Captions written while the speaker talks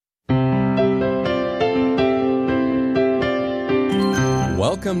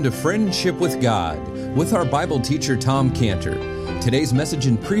Welcome to Friendship with God with our Bible teacher, Tom Cantor. Today's message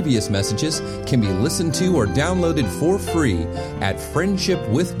and previous messages can be listened to or downloaded for free at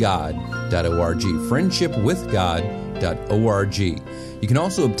friendshipwithgod.org, friendshipwithgod.org. You can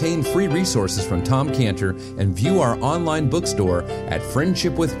also obtain free resources from Tom Cantor and view our online bookstore at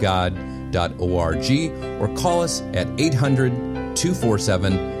friendshipwithgod.org or call us at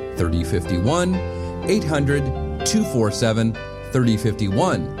 800-247-3051, 800-247-3051.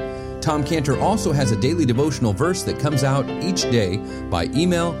 Tom Cantor also has a daily devotional verse that comes out each day by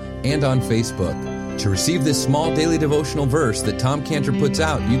email and on Facebook. To receive this small daily devotional verse that Tom Cantor puts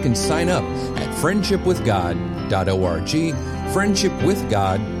out, you can sign up at friendshipwithgod.org,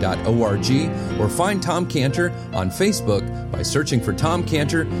 friendshipwithgod.org, or find Tom Cantor on Facebook by searching for Tom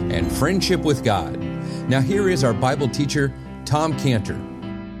Cantor and Friendship with God. Now here is our Bible teacher, Tom Cantor.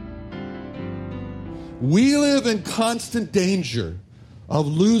 We live in constant danger of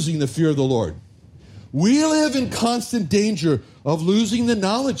losing the fear of the Lord. We live in constant danger of losing the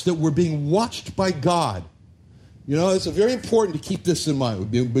knowledge that we're being watched by God. You know, it's very important to keep this in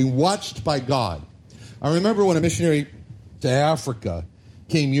mind. We're being watched by God. I remember when a missionary to Africa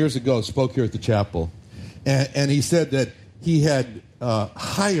came years ago, spoke here at the chapel, and he said that he had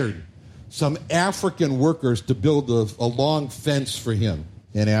hired some African workers to build a long fence for him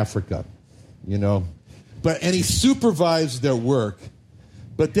in Africa, you know. And he supervised their work.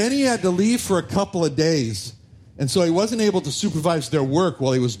 But then he had to leave for a couple of days, and so he wasn't able to supervise their work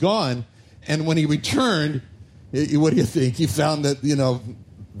while he was gone. And when he returned, what do you think? He found that, you know,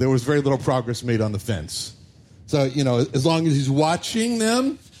 there was very little progress made on the fence. So, you know, as long as he's watching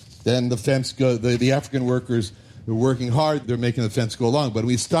them, then the fence the African workers are working hard, they're making the fence go along. But when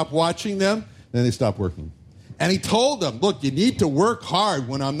we stop watching them, then they stop working. And he told them, look, you need to work hard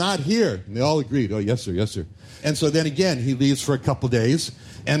when I'm not here. And they all agreed, oh, yes, sir, yes, sir. And so then again, he leaves for a couple days,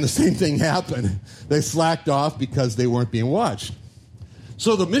 and the same thing happened. They slacked off because they weren't being watched.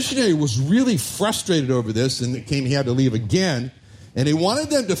 So the missionary was really frustrated over this, and he had to leave again, and he wanted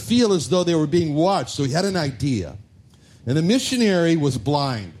them to feel as though they were being watched, so he had an idea. And the missionary was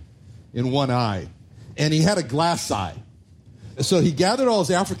blind in one eye, and he had a glass eye. So he gathered all his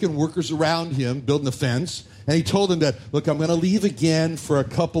African workers around him, building the fence, and he told them that, look, I'm going to leave again for a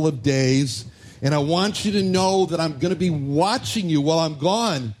couple of days, and I want you to know that I'm going to be watching you while I'm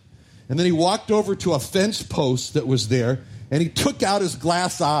gone. And then he walked over to a fence post that was there, and he took out his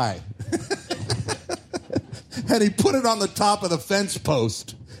glass eye. And he put it on the top of the fence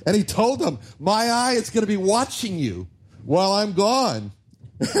post. And he told them, my eye is going to be watching you while I'm gone.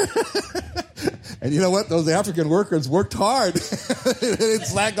 And you know what? Those African workers worked hard. They didn't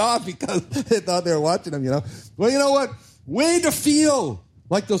slack off because they thought they were watching them, you know. Well, you know what? We need to feel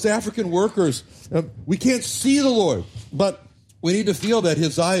like those African workers. We can't see the Lord, but we need to feel that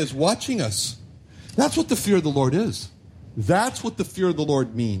his eye is watching us. That's what the fear of the Lord is. That's what the fear of the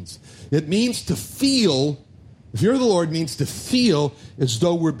Lord means. It means to feel, the fear of the Lord means to feel as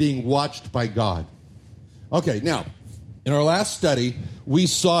though we're being watched by God. Okay, now, in our last study, we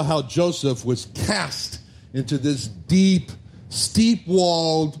saw how Joseph was cast into this deep,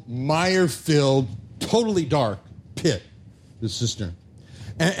 steep-walled, mire-filled, totally dark pit, the cistern.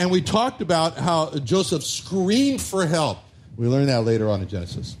 And we talked about how Joseph screamed for help. We learned that later on in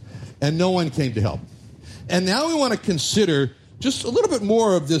Genesis. And no one came to help. And now we want to consider just a little bit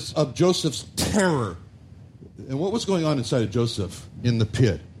more of this, of Joseph's terror. And what was going on inside of Joseph in the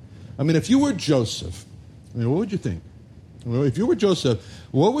pit. I mean, if you were Joseph, I mean, what would you think? If you were Joseph,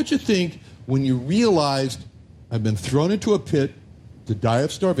 what would you think when you realized I've been thrown into a pit to die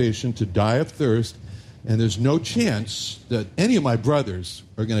of starvation, to die of thirst, and there's no chance that any of my brothers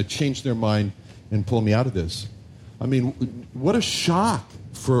are going to change their mind and pull me out of this? I mean, what a shock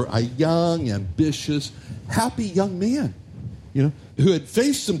for a young, ambitious, happy young man, you know, who had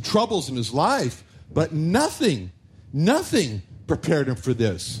faced some troubles in his life, but nothing prepared him for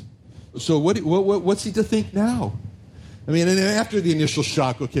this. So what's he to think now? I mean, and after the initial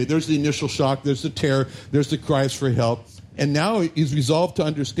shock, okay, there's the initial shock, there's the terror, there's the cries for help, and now he's resolved to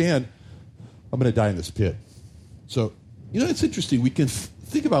understand, I'm going to die in this pit. So, you know, it's interesting. We can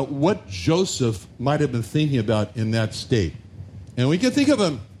think about what Joseph might have been thinking about in that state. And we can think of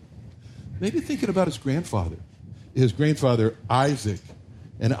him maybe thinking about his grandfather Isaac,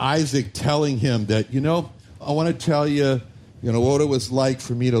 and Isaac telling him that, you know, I want to tell you, you know, what it was like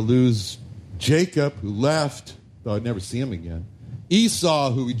for me to lose Jacob, who left, though I'd never see him again. Esau,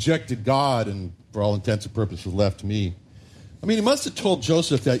 who rejected God and for all intents and purposes left me. I mean, he must have told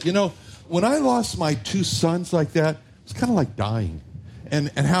Joseph that, you know, when I lost my two sons like that, it was kind of like dying. And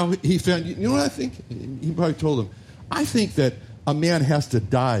how he found, you know what I think? He probably told him, I think that a man has to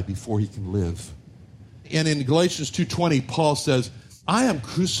die before he can live. And in Galatians 2:20, Paul says, I am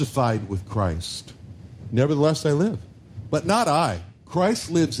crucified with Christ. Nevertheless, I live. But not I.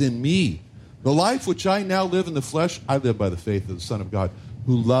 Christ lives in me. The life which I now live in the flesh, I live by the faith of the Son of God,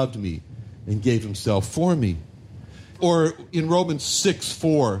 who loved me and gave himself for me. Or in Romans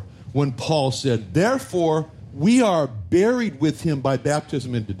 6:4, when Paul said, therefore, we are buried with him by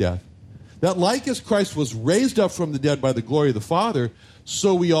baptism into death, that like as Christ was raised up from the dead by the glory of the Father,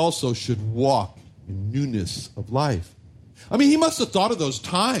 so we also should walk in newness of life. I mean, he must have thought of those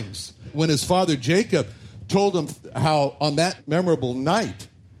times when his father Jacob told him how on that memorable night,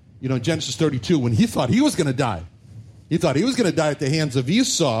 Genesis 32, when he thought he was going to die. He thought he was going to die at the hands of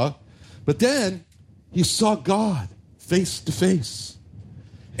Esau, but then he saw God face to face.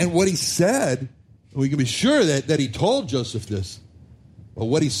 And what he said, we can be sure that he told Joseph this, but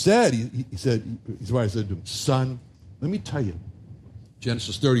what he said, he said to him, son, let me tell you,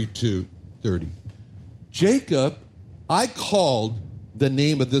 Genesis 32:30. Jacob, I called the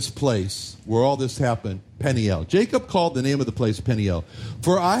name of this place where all this happened, Peniel. Jacob called the name of the place Peniel.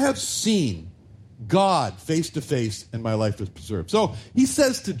 For I have seen God face to face and my life is preserved. So he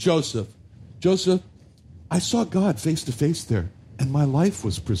says to Joseph, I saw God face to face there and my life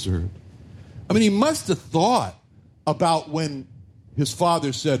was preserved. I mean, he must have thought about when his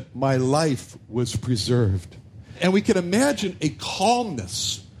father said, my life was preserved. And we can imagine a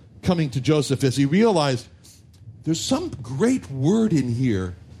calmness coming to Joseph as he realized there's some great word in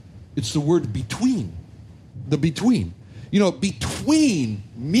here. It's the word between. The between. Between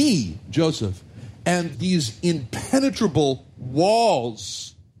me, Joseph, and these impenetrable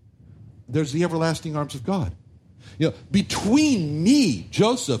walls, there's the everlasting arms of God. Between me,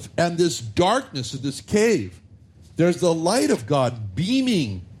 Joseph, and this darkness of this cave, there's the light of God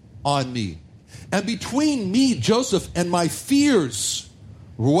beaming on me. And between me, Joseph, and my fears,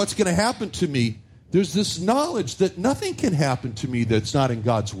 or what's going to happen to me, there's this knowledge that nothing can happen to me that's not in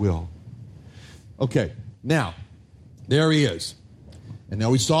God's will. Okay, now, there he is. And now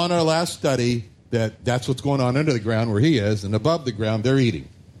we saw in our last study that's what's going on under the ground where he is, and above the ground, they're eating.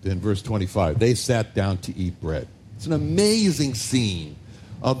 In verse 25, they sat down to eat bread. It's an amazing scene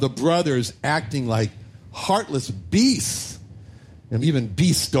of the brothers acting like heartless beasts. And even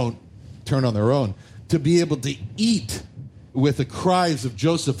beasts don't turn on their own. To be able to eat with the cries of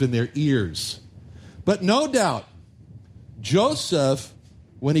Joseph in their ears. But no doubt, Joseph,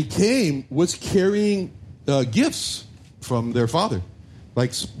 when he came, was carrying gifts from their father.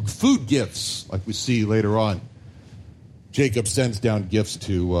 Like food gifts, like we see later on. Jacob sends down gifts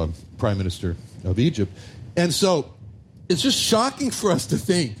to Prime Minister of Egypt. And so it's just shocking for us to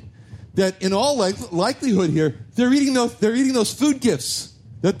think that in all likelihood here, they're eating those food gifts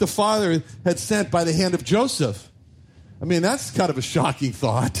that the father had sent by the hand of Joseph. I mean, that's kind of a shocking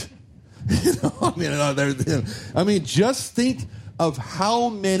thought. Just think of how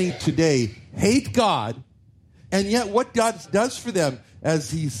many today hate God, and yet what God does for them,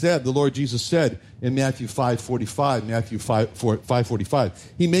 as he said, the Lord Jesus said in Matthew 5:45,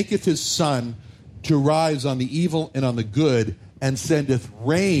 he maketh his sun to rise on the evil and on the good, and sendeth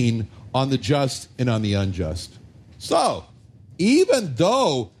rain on the just and on the unjust. So, even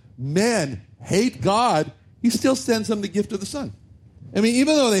though men hate God, he still sends them the gift of the sun. I mean,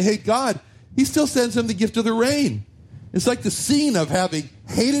 even though they hate God, he still sends them the gift of the rain. It's like the scene of having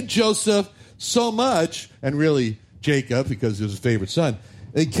hated Joseph so much, and really Jacob, because he was his favorite son.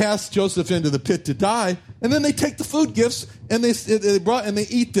 They cast Joseph into the pit to die, and then they take the food gifts and they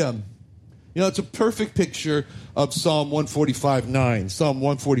eat them. It's a perfect picture of Psalm 145:9. Psalm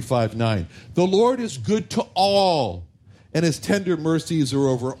 145:9. The Lord is good to all, and his tender mercies are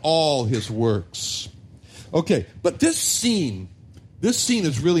over all his works. Okay, but this scene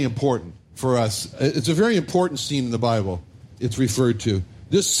is really important for us. It's a very important scene in the Bible. It's referred to.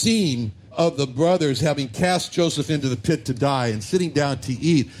 This scene of the brothers having cast Joseph into the pit to die and sitting down to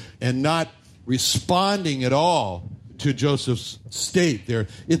eat and not responding at all to Joseph's state there.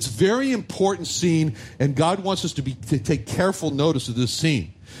 It's a very important scene, and God wants us to take careful notice of this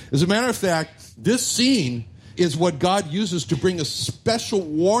scene. As a matter of fact, this scene is what God uses to bring a special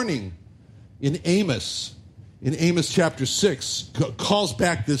warning in Amos. In Amos chapter 6, calls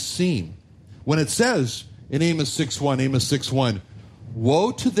back this scene. When it says in Amos 6:1,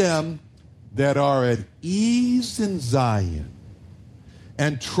 woe to them that are at ease in Zion,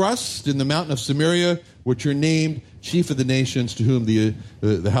 and trust in the mountain of Samaria, which are named chief of the nations, to whom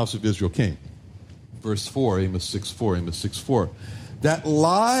the house of Israel came. Verse 4, Amos 6:4, that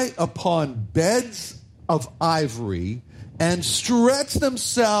lie upon beds of ivory, and stretch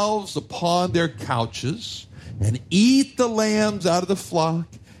themselves upon their couches, and eat the lambs out of the flock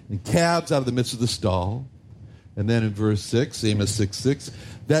and calves out of the midst of the stall. And then in verse 6, Amos 6:6,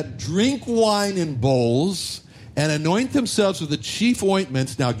 that drink wine in bowls and anoint themselves with the chief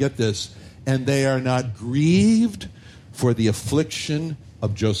ointments. Now get this, and they are not grieved for the affliction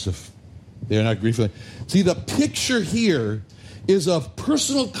of Joseph. They are not grieved for it. See, the picture here is of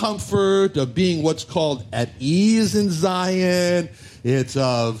personal comfort, of being what's called at ease in Zion. It's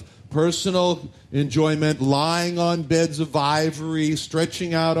of personal enjoyment, lying on beds of ivory,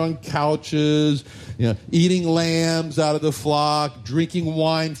 stretching out on couches, eating lambs out of the flock, drinking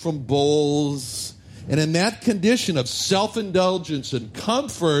wine from bowls. And in that condition of self-indulgence and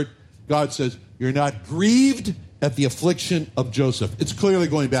comfort, God says, you're not grieved at the affliction of Joseph. It's clearly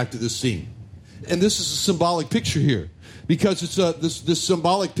going back to this scene. And this is a symbolic picture here, because it's this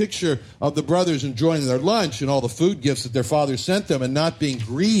symbolic picture of the brothers enjoying their lunch and all the food gifts that their father sent them and not being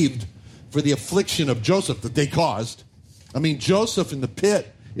grieved for the affliction of Joseph that they caused. I mean, Joseph in the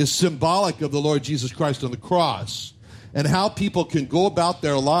pit is symbolic of the Lord Jesus Christ on the cross, and how people can go about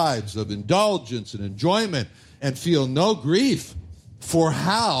their lives of indulgence and enjoyment and feel no grief for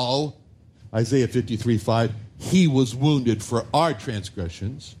how, Isaiah 53:5, he was wounded for our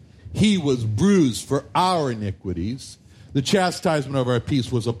transgressions, he was bruised for our iniquities, the chastisement of our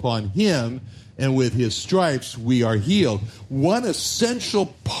peace was upon him, and with his stripes we are healed. One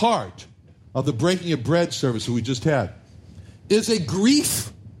essential part of the breaking of bread service that we just had is a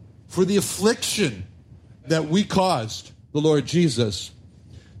grief for the affliction that we caused the Lord Jesus.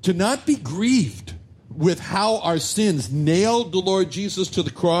 To not be grieved with how our sins nailed the Lord Jesus to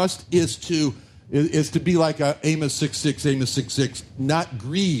the cross is to be like Amos 6:6, not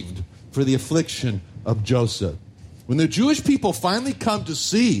grieved for the affliction of Joseph. When the Jewish people finally come to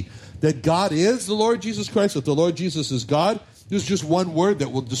see that God is the Lord Jesus Christ, that the Lord Jesus is God, there's just one word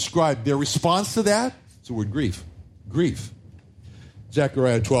that will describe their response to that. It's the word grief. Grief.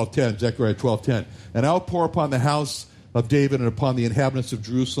 Zechariah 12:10. And I'll pour upon the house of David and upon the inhabitants of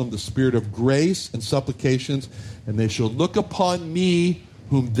Jerusalem the spirit of grace and supplications, and they shall look upon me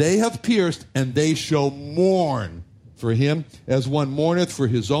whom they have pierced, and they shall mourn for him as one mourneth for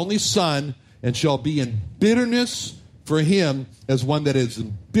his only son, and shall be in bitterness for him as one that is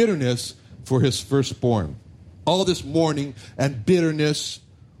in bitterness for his firstborn. All this mourning and bitterness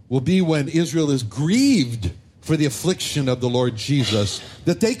will be when Israel is grieved for the affliction of the Lord Jesus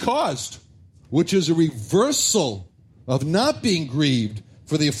that they caused, which is a reversal of not being grieved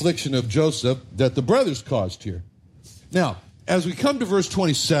for the affliction of Joseph that the brothers caused here. Now, as we come to verse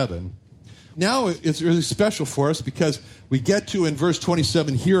 27, now it's really special for us because we get to, in verse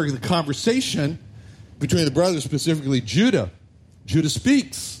 27, hearing the conversation between the brothers, specifically Judah. Judah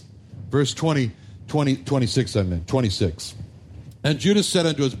speaks. Verse 26. And Judah said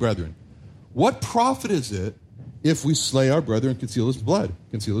unto his brethren, what profit is it if we slay our brother and conceal his blood?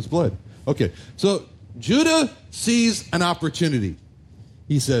 Okay, so Judah sees an opportunity.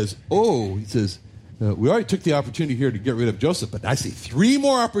 He says, we already took the opportunity here to get rid of Joseph, but I see 3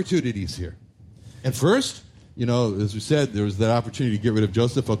 more opportunities here. And first, as we said, there was that opportunity to get rid of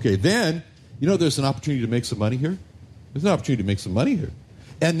Joseph. Okay, then, there's an opportunity to make some money here. There's an opportunity to make some money here.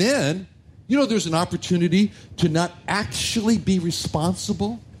 And then, there's an opportunity to not actually be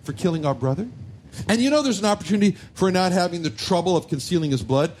responsible for killing our brother. And there's an opportunity for not having the trouble of concealing his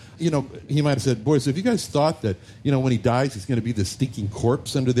blood. He might have said, boys, if you guys thought that, when he dies, he's going to be this stinking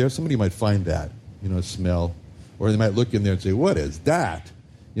corpse under there, somebody might find that, smell. Or they might look in there and say, what is that?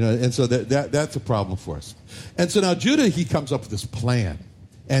 And so that's a problem for us. And so now Judah, he comes up with this plan.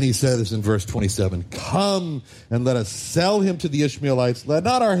 And he says in verse 27, come and let us sell him to the Ishmaelites. Let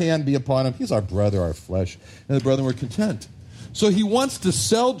not our hand be upon him. He's our brother, our flesh. And the brethren were content. So he wants to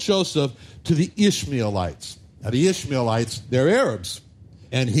sell Joseph to the Ishmaelites. Now the Ishmaelites, they're Arabs.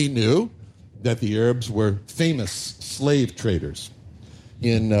 And he knew that the Arabs were famous slave traders.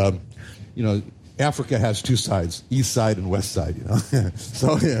 Africa has 2 sides, east side and west side,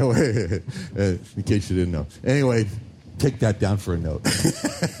 So, in case you didn't know. Anyway, take that down for a note.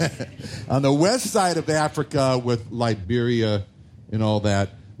 On the west side of Africa with Liberia and all that,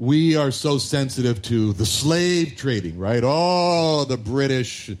 we are so sensitive to the slave trading, right? Oh, the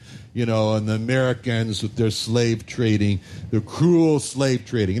British, and the Americans with their slave trading, the cruel slave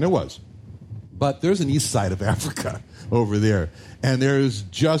trading. And it was. But there's an east side of Africa over there. And there's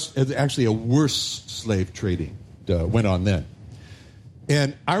actually a worse slave trading went on then.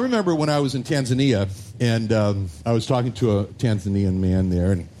 And I remember when I was in Tanzania, and I was talking to a Tanzanian man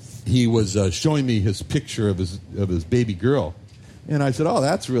there, and he was showing me his picture of his baby girl. And I said, oh,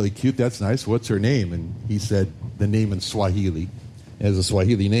 that's really cute. That's nice. What's her name? And he said the name in Swahili. It has a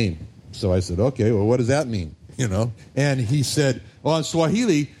Swahili name. So I said, okay, well, what does that mean? And he said, well, in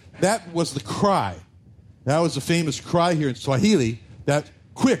Swahili, that was the cry. That was a famous cry here in Swahili, that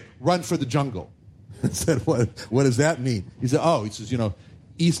quick, run for the jungle. I said, what does that mean? He said,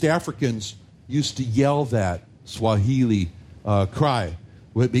 East Africans used to yell that Swahili cry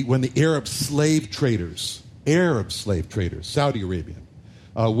when the Arab slave traders, Saudi Arabian,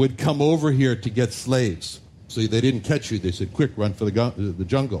 would come over here to get slaves. So they didn't catch you. They said, quick, run for the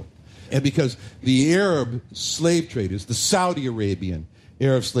jungle. And because the Arab slave traders, the Saudi Arabian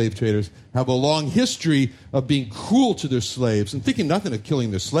Arab slave traders, have a long history of being cruel to their slaves and thinking nothing of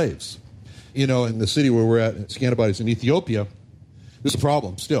killing their slaves. In the city where we're at, Scantibodies in Ethiopia, there's a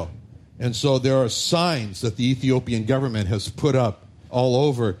problem still. And so there are signs that the Ethiopian government has put up all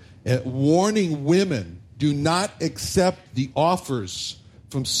over warning women, do not accept the offers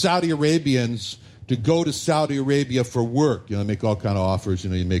from Saudi Arabians to go to Saudi Arabia for work. They make all kind of offers,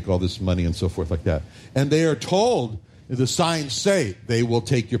 you make all this money and so forth like that. And they are told, the signs say, they will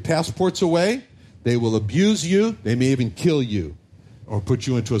take your passports away, they will abuse you, they may even kill you, or put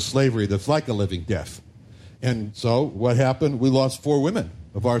you into a slavery that's like a living death. And so what happened? We lost 4 women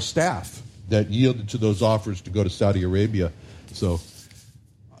of our staff that yielded to those offers to go to Saudi Arabia. So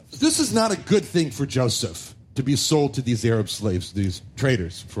this is not a good thing for Joseph, to be sold to these Arab slaves, these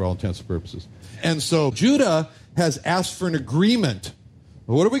traders, for all intents and purposes. And so Judah has asked for an agreement.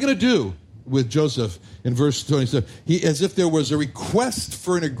 Well, what are we going to do with Joseph in verse 27? As if there was a request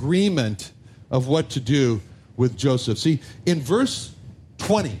for an agreement of what to do with Joseph. See, in verse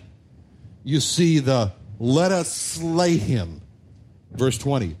 20, you see the let us slay him. Verse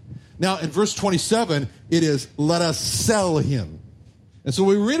 20. Now, in verse 27, it is let us sell him. And so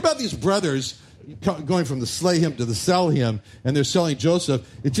when we read about these brothers going from the slay him to the sell him, and they're selling Joseph,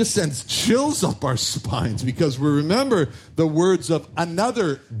 it just sends chills up our spines because we remember the words of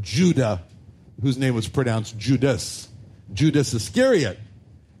another Judah, whose name was pronounced Judas Iscariot.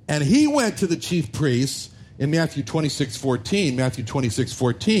 And he went to the chief priests in Matthew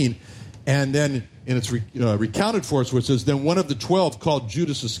 26:14, and then and it's recounted for us where it says, then one of the 12 called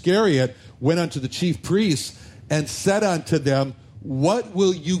Judas Iscariot went unto the chief priests and said unto them, what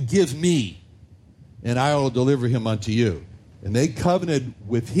will you give me? And I will deliver him unto you. And they covenanted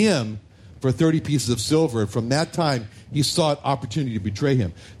with him for 30 pieces of silver. And from that time, he sought opportunity to betray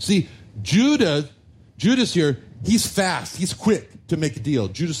him. See, Judas here, he's fast. He's quick to make a deal.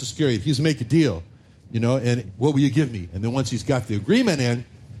 Judas Iscariot, he's make a deal. And what will you give me? And then once he's got the agreement in,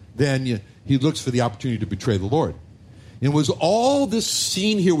 then he looks for the opportunity to betray the Lord. And it was all this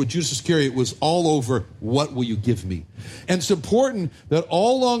scene here with Judas Iscariot was all over, what will you give me? And it's important that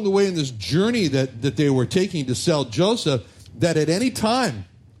all along the way in this journey that they were taking to sell Joseph, that at any time,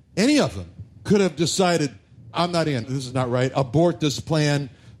 any of them could have decided, I'm not in, this is not right, abort this plan,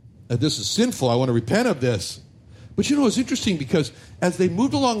 this is sinful, I want to repent of this. But it's interesting because as they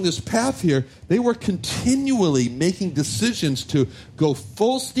moved along this path here, they were continually making decisions to go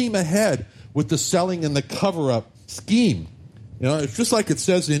full steam ahead with the selling and the cover-up scheme. It's just like it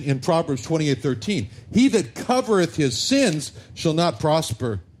says in Proverbs 28:13. He that covereth his sins shall not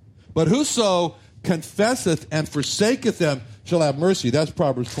prosper, but whoso confesseth and forsaketh them shall have mercy. That's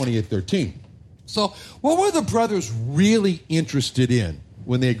Proverbs 28:13. So what were the brothers really interested in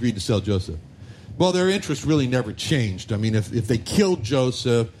when they agreed to sell Joseph? Well, their interest really never changed. I mean, if they killed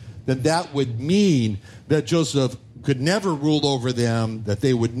Joseph, then that would mean that Joseph could never rule over them, that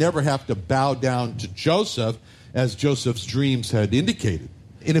they would never have to bow down to Joseph, as Joseph's dreams had indicated.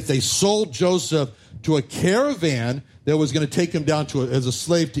 And if they sold Joseph to a caravan that was going to take him down as a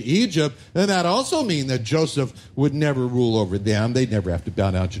slave to Egypt, then that also mean that Joseph would never rule over them. They'd never have to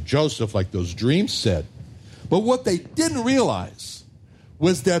bow down to Joseph like those dreams said. But what they didn't realize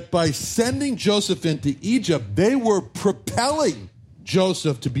was that by sending Joseph into Egypt, they were propelling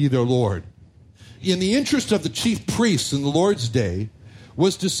Joseph to be their Lord. In the interest of the chief priests in the Lord's day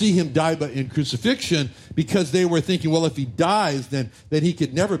was to see him die in crucifixion, because they were thinking, well, if he dies, then he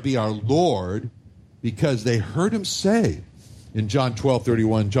could never be our Lord, because they heard him say in John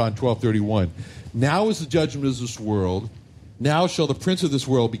 12:31, now is the judgment of this world, now shall the prince of this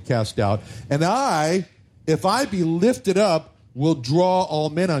world be cast out, and I, if I be lifted up, will draw all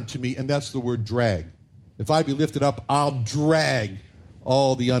men unto me. And that's the word drag. If I be lifted up, I'll drag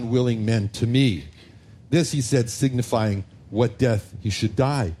all the unwilling men to me. This he said, signifying what death he should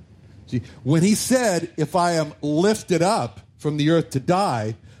die. See, when he said, if I am lifted up from the earth to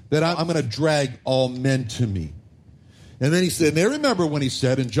die, then I'm going to drag all men to me. And then he said, and they remember when he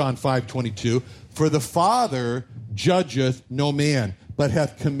said in John 5:22, for the Father judgeth no man, but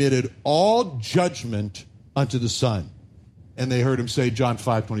hath committed all judgment unto the Son. And they heard him say John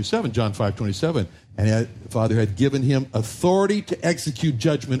 5:27. And the Father had given him authority to execute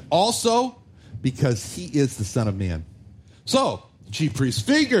judgment also because he is the Son of Man. So the chief priests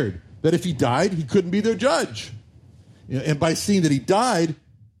figured that if he died, he couldn't be their judge. And by seeing that he died,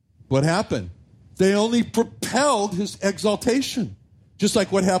 what happened? They only propelled his exaltation. Just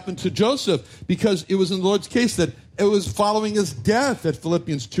like what happened to Joseph, because it was in the Lord's case that it was following his death at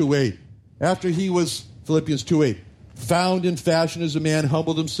Philippians 2:8. After he was, Philippians 2:8, found in fashion as a man,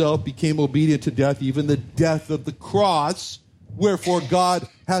 humbled himself, became obedient to death, even the death of the cross. Wherefore God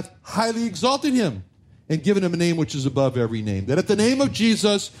hath highly exalted him and given him a name which is above every name. That at the name of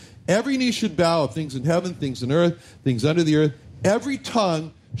Jesus, every knee should bow, of things in heaven, things in earth, things under the earth. Every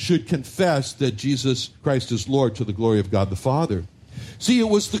tongue should confess that Jesus Christ is Lord, to the glory of God the Father. See, it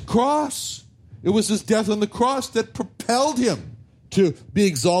was the cross. It was his death on the cross that propelled him to be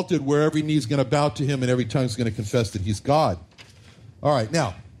exalted, where every knee is going to bow to him and every tongue is going to confess that he's God. All right,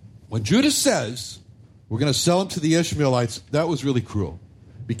 now, when Judas says, we're going to sell him to the Ishmaelites, that was really cruel.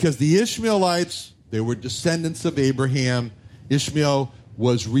 Because the Ishmaelites, they were descendants of Abraham. Ishmael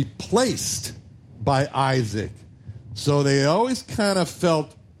was replaced by Isaac. So they always kind of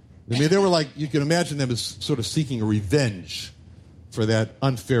felt, they were like, you can imagine them as sort of seeking a revenge for that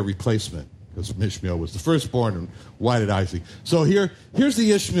unfair replacement, because Ishmael was the firstborn, and why did Isaac? So here's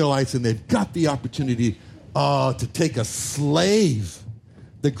the Ishmaelites, and they've got the opportunity to take a slave,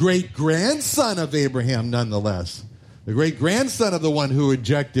 the great-grandson of Abraham, nonetheless, the great-grandson of the one who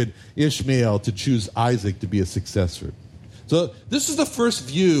rejected Ishmael, to choose Isaac to be a successor. So this is the first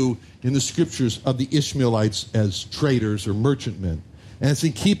view in the Scriptures of the Ishmaelites as traders or merchantmen. And it's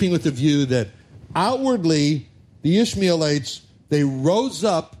in keeping with the view that outwardly, the Ishmaelites, they rose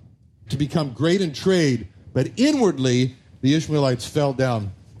up to become great in trade, but inwardly, the Ishmaelites fell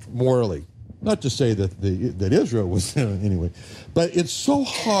down morally. Not to say that Israel was, anyway. But it's so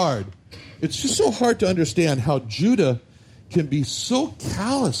hard. It's just so hard to understand how Judah can be so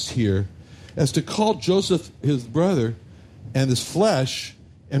callous here as to call Joseph his brother and his flesh,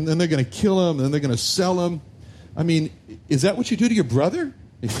 and then they're going to kill him, and then they're going to sell him. I mean, is that what you do to your brother?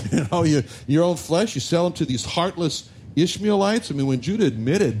 Your own flesh, you sell him to these heartless Ishmaelites? I mean, when Judah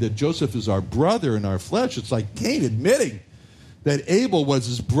admitted that Joseph is our brother in our flesh, it's like Cain admitting that Abel was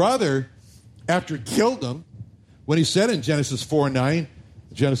his brother after he killed him. When he said in Genesis 4:9,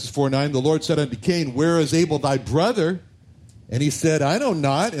 the Lord said unto Cain, where is Abel thy brother? And he said, I know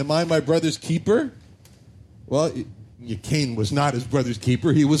not. Am I my brother's keeper? Well, Cain was not his brother's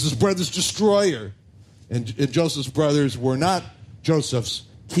keeper. He was his brother's destroyer. And Joseph's brothers were not Joseph's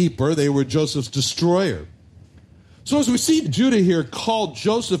keeper. They were Joseph's destroyer. So as we see Judah here call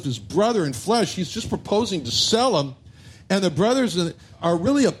Joseph his brother in flesh, he's just proposing to sell him. And the brothers are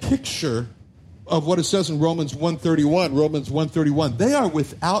really a picture of what it says in Romans 1:31. Romans 1:31. They are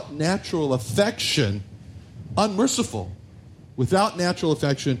without natural affection, unmerciful. Without natural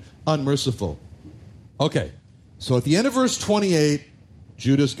affection, unmerciful. Okay, so at the end of verse 28,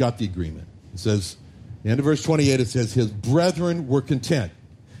 Judah's got the agreement. It says, at the end of verse 28, it says, his brethren were content.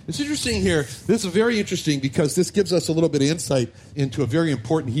 It's interesting here. This is very interesting because this gives us a little bit of insight into a very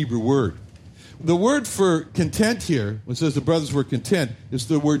important Hebrew word. The word for content here, when it says the brothers were content, is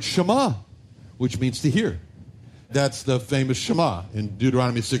the word Shema, which means to hear. That's the famous Shema in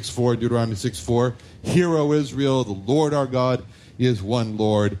Deuteronomy 6:4. Hear, O Israel, the Lord our God is one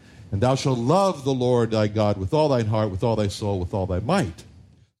Lord, and thou shalt love the Lord thy God with all thine heart, with all thy soul, with all thy might.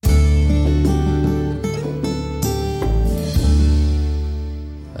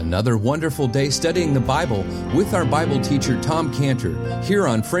 Another wonderful day studying the Bible with our Bible teacher, Tom Cantor, here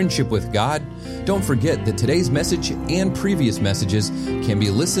on Friendship with God. Don't forget that today's message and previous messages can be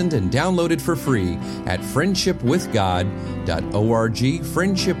listened and downloaded for free at friendshipwithgod.org,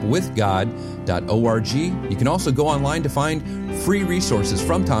 friendshipwithgod.org. You can also go online to find free resources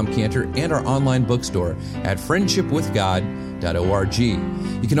from Tom Cantor and our online bookstore at friendshipwithgod.org.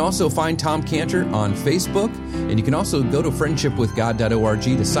 You can also find Tom Cantor on Facebook, and you can also go to friendshipwithgod.org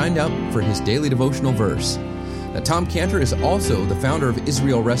to sign up for his daily devotional verse. Now, Tom Cantor is also the founder of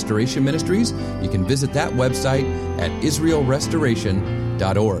Israel Restoration Ministries. You can visit that website at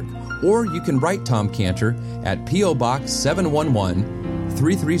israelrestoration.org. Or you can write Tom Cantor at P.O. Box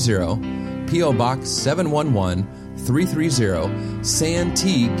 711-330, P.O. Box 711-330,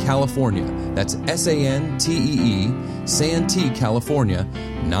 Santee, California. That's Santee, Santee, California,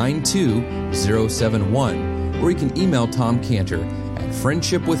 92071. Or you can email Tom Cantor at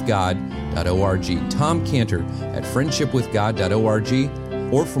friendshipwithgod.org. Tom Cantor at friendshipwithgod.org.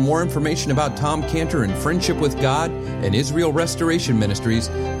 Or for more information about Tom Cantor and Friendship with God and Israel Restoration Ministries,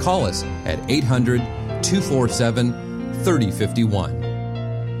 call us at 800-247-5600. 3051.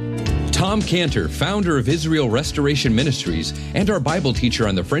 Tom Cantor, founder of Israel Restoration Ministries and our Bible teacher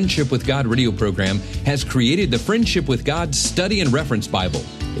on the Friendship with God radio program, has created the Friendship with God Study and Reference Bible.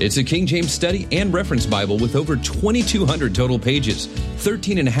 It's a King James Study and Reference Bible with over 2,200 total pages,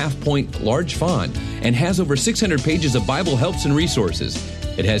 13.5-point large font, and has over 600 pages of Bible helps and resources.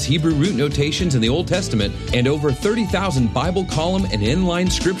 It has Hebrew root notations in the Old Testament and over 30,000 Bible column and inline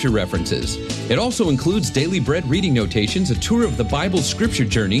scripture references. It also includes daily bread reading notations, a tour of the Bible's scripture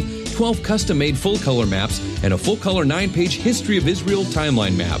journey, 12 custom-made full-color maps, and a full-color 9-page History of Israel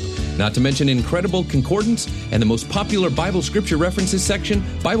timeline map. Not to mention incredible concordance and the most popular Bible scripture references section,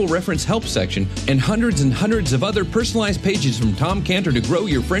 Bible reference help section, and hundreds of other personalized pages from Tom Cantor to grow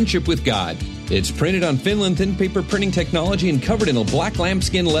your friendship with God. It's printed on Finland thin paper printing technology and covered in a black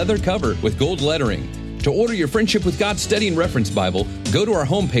lambskin leather cover with gold lettering. To order your Friendship with God Study and Reference Bible, go to our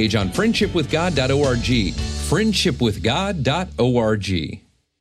homepage on friendshipwithgod.org. friendshipwithgod.org.